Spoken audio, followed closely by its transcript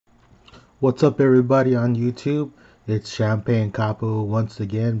What's up everybody on YouTube? It's Champagne Capo once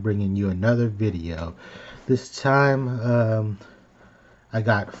again bringing you another video. This time I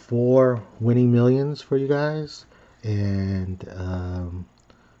got 4 winning millions for you guys, and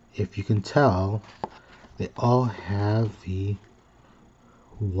if you can tell, they all have the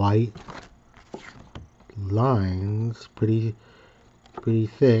white lines pretty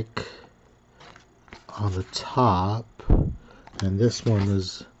thick on the top, and this one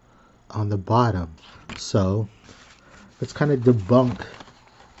was on the bottom. So let's kind of debunk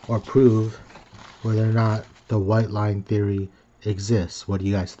or prove whether or not the white line theory exists. What do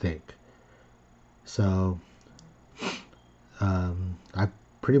you guys think? So I've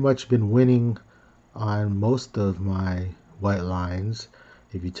pretty much been winning on most of my white lines,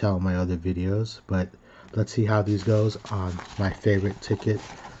 if you tell my other videos, but let's see how these goes on my favorite ticket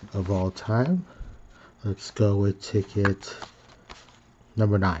of all time. Let's go with ticket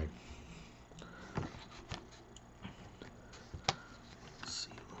number 9.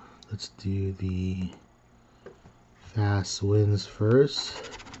 Let's do the fast wins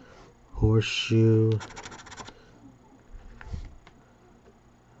first. Horseshoe,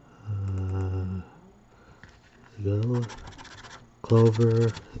 go,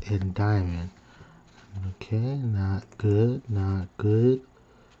 clover, and diamond. Okay, not good,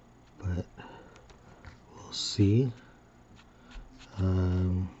 but we'll see.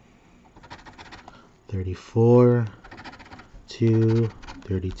 34, 2,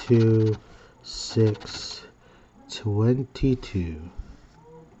 32, 6, 22,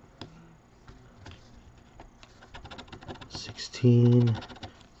 16,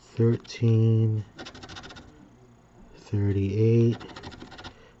 13, 38,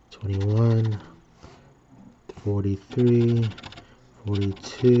 21, 43,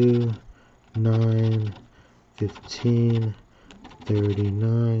 42, 9, 15,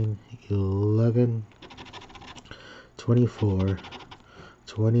 39, 11, 24,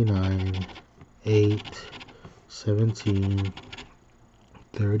 29, 8, 17,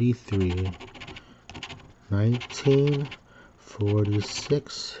 33, 19,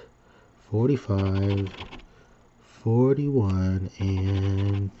 46, 45, 41,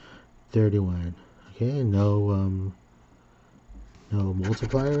 and 31. Okay, no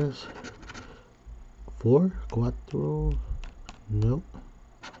multipliers. 4, cuatro, nope.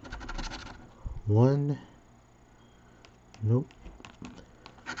 1, nope.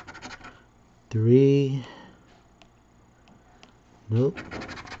 3, nope.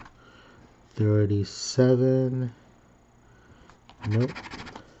 37, nope.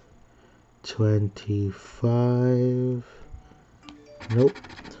 25, nope.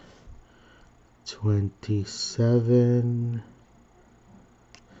 27,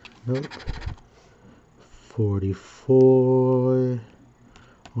 nope. 44,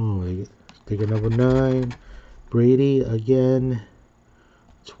 oh, ticket number 9, Brady again,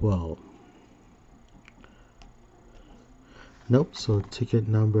 12. Nope, so ticket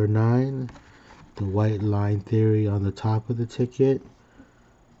number 9, the white line theory on the top of the ticket,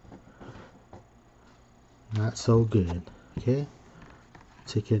 not so good. Okay,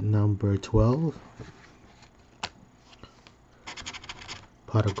 ticket number 12,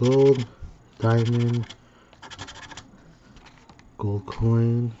 pot of gold, diamond, gold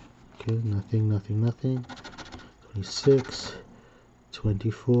coin. Okay, nothing. 26,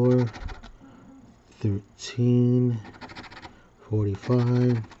 24, 13,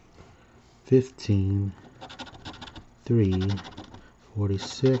 45, 15, 3,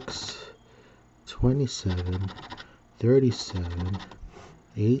 46, 27, 37,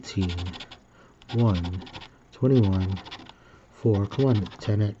 18, 1, 21, 4, come on,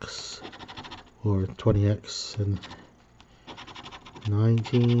 10x or 20x, and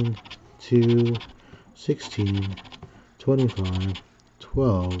 19, 2, 16, 25,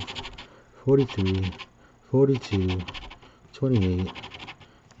 12, 43, 42, 28,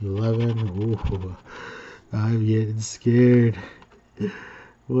 11. Ooh, I'm getting scared.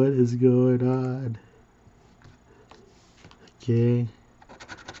 What is going on? Okay.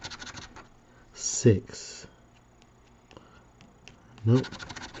 6. Nope.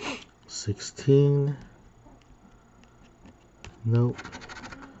 16. Nope.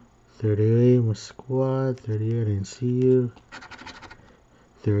 38, my squad. 38, I didn't see you.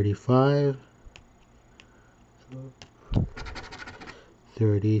 35.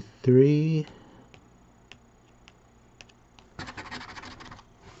 33.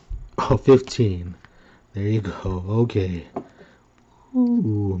 Oh, 15. There you go. Okay.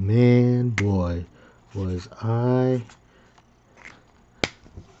 Ooh, man, boy, was I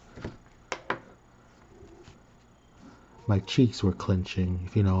my cheeks were clenching,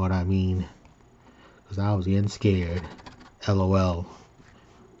 if you know what I mean. Because I was getting scared. LOL.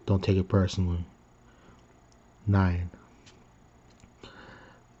 Don't take it personally. 9.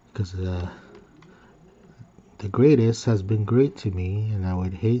 Because the greatest has been great to me, and I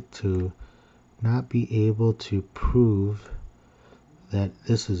would hate to not be able to prove that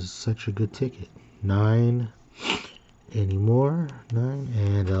this is such a good ticket. 9. Any more? 9.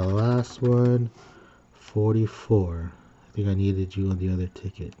 And the last one, 44. I think I needed you on the other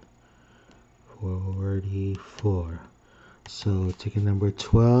ticket. 44. So ticket number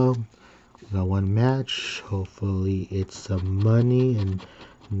 12. We got one match. Hopefully it's some money and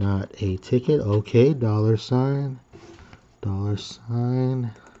not a ticket. Okay, dollar sign. Dollar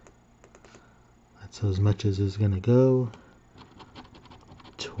sign. That's as much as it's gonna go.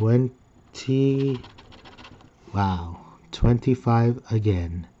 20. Wow. 25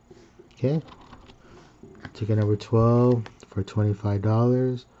 again. Okay. Ticket number 12 for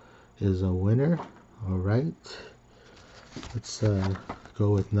 $25 is a winner. Alright. Let's go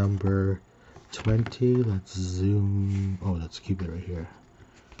with number 20. Let's zoom. Oh, let's keep it right here.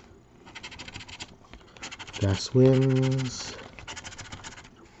 Gas wins.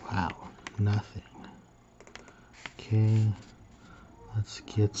 Wow, nothing. Okay, let's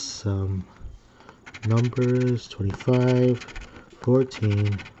get some numbers. 25,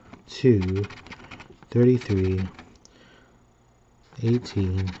 14, 2, 33,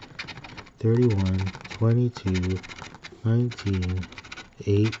 18, 31, 22, 19,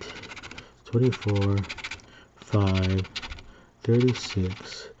 8, 24, 5,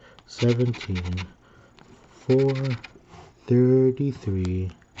 36, 17, 4,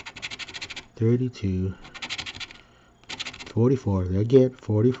 33, 32, 44, again,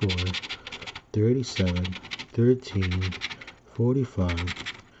 44, 37, 13, 45,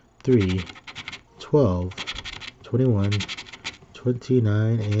 3, 12, 21,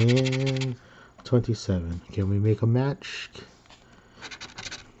 29, and 27. Can we make a match?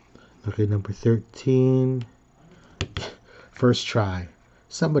 Okay, number 13. First try.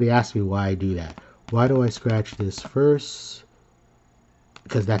 Somebody asked me why I do that. Why do I scratch this first?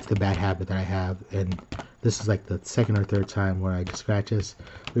 Because that's the bad habit that I have. And this is like the second or third time where I just scratch this.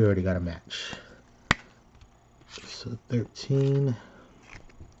 We already got a match. So 13.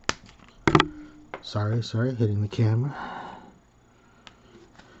 Sorry, hitting the camera.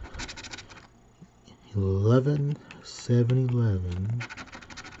 11, 7, 11,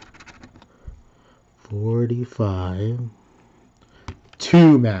 45,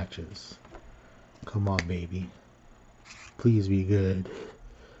 2 matches. Come on, baby. Please be good.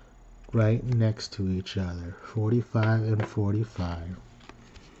 Right next to each other. 45 and 45.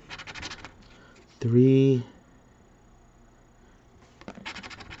 3,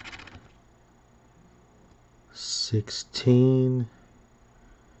 16,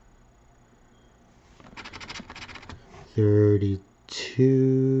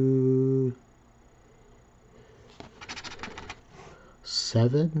 32,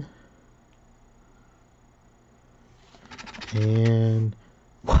 7, and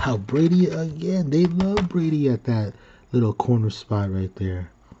wow, Brady again. They love Brady at that little corner spot right there.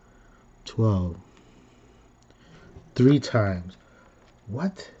 12. 3 times.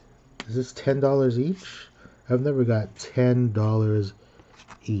 What? Is this $10 each? I've never got $10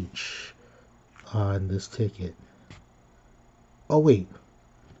 each on this ticket. Oh wait,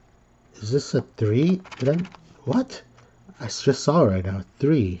 is this a 3? What? I just saw it right now.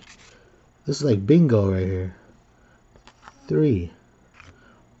 3. This is like bingo right here. 3.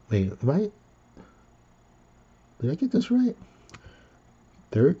 Wait, did I get this right?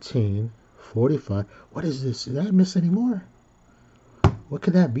 13, 45. What is this? Did I miss any more? What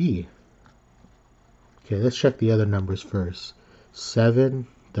could that be? Okay, let's check the other numbers first. 7,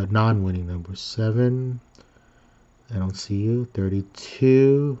 the non-winning number. 7. I don't see you.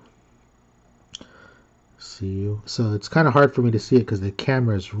 32. See you. So it's kind of hard for me to see it because the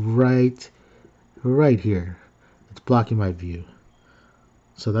camera is right here. It's blocking my view.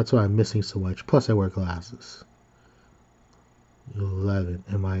 So that's why I'm missing so much. Plus I wear glasses. 11.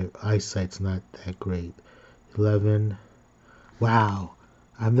 And my eyesight's not that great. 11. Wow.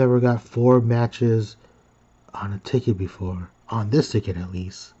 I've never got 4 matches on a ticket before. On this ticket at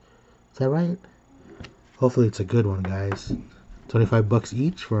least. Is that right? Hopefully it's a good one, guys. 25 bucks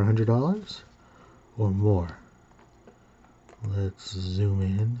each for $100 or more. Let's zoom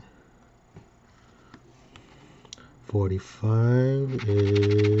in. 45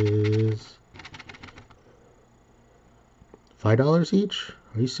 is $5 each?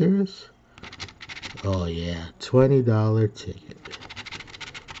 Are you serious? Oh yeah, $20 ticket.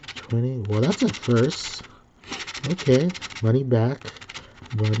 20. Well, that's a first. Okay, money back.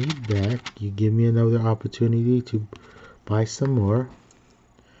 Money back. You give me another opportunity to buy some more.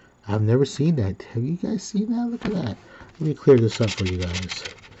 I've never seen that. Have you guys seen that? Look at that. Let me clear this up for you guys.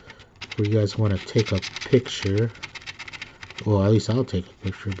 If you guys want to take a picture, well, at least I'll take a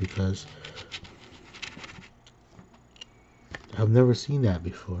picture because I've never seen that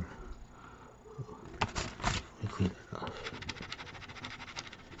before. Let me clean that off.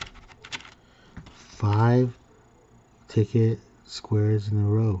 5 ticket squares in a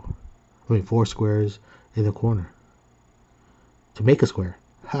row. I mean, 4 squares in the corner. To make a square.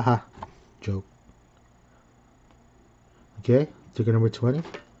 Haha. Joke. Okay, ticket number 20.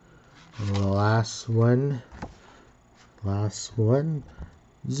 Last one. 0,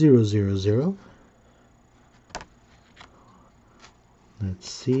 0, 0. Let's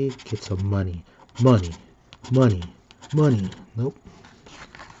see. Get some money. Money. Nope.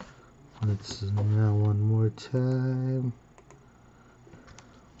 Let's now one more time.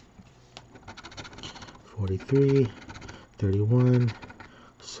 43, 31,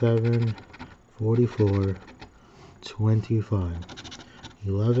 7, 44, 25,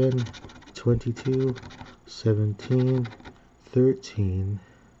 11, 22, 17, 13,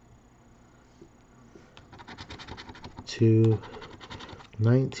 2,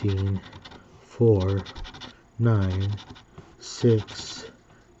 19, 4, 9, 6,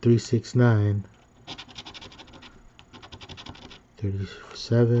 369,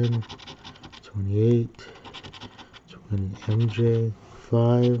 37, 28, 20 MJ,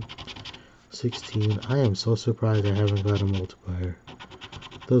 5, 16. I am so surprised I haven't got a multiplier.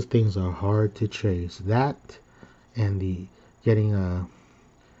 Those things are hard to chase. That and the getting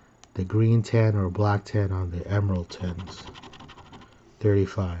the green 10 or black 10 on the emerald 10s.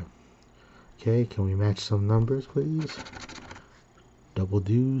 35. Okay, can we match some numbers, please? Double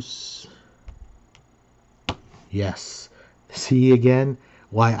deuce. Yes. See again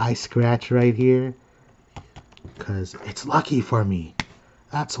why I scratch right here? Because it's lucky for me.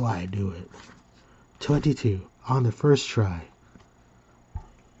 That's why I do it. 22 on the first try.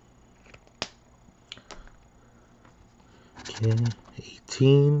 Okay,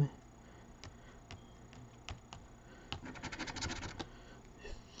 18.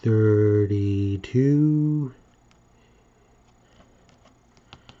 32.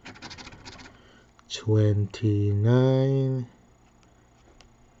 29.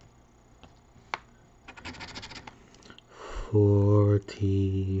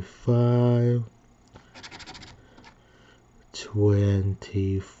 45.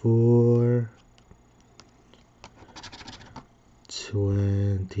 24.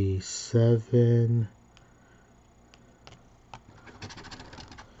 27.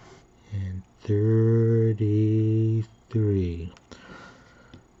 And 33.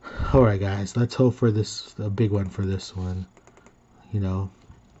 Alright guys, let's hope for this, a big one for this one. You know,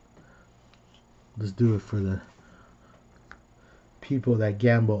 let's do it for the people that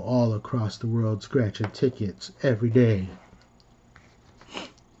gamble all across the world, scratching tickets every day.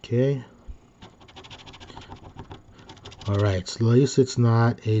 Okay. Alright, so at least it's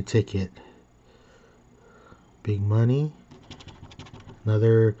not a ticket. Big money.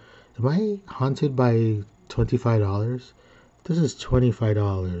 Another. Am I haunted by $25? This is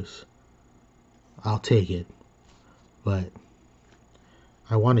 $25. I'll take it. But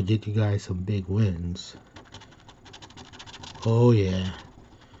I want to get you guys some big wins. Oh yeah.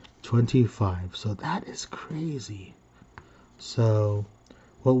 25. So that is crazy. So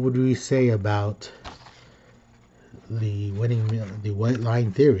what would we say about the white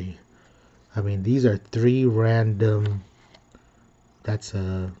line theory? I mean, these are 3 random. That's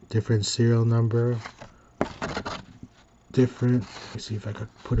a different serial number. Different. Let me see if I could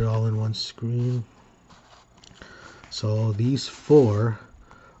put it all in one screen. So these 4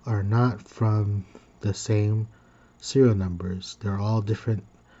 are not from the same serial numbers. They're all different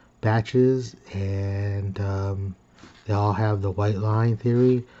batches, and they all have the white line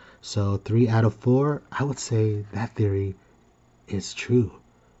theory. So 3 out of 4, I would say that theory is true,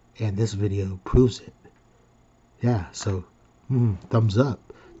 and this video proves it. Yeah, so thumbs up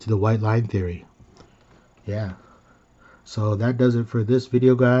to the white line theory. Yeah, so that does it for this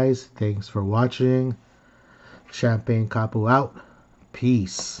video, guys. Thanks for watching. Champagne Capo out.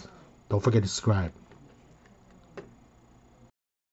 Peace. Don't forget to subscribe.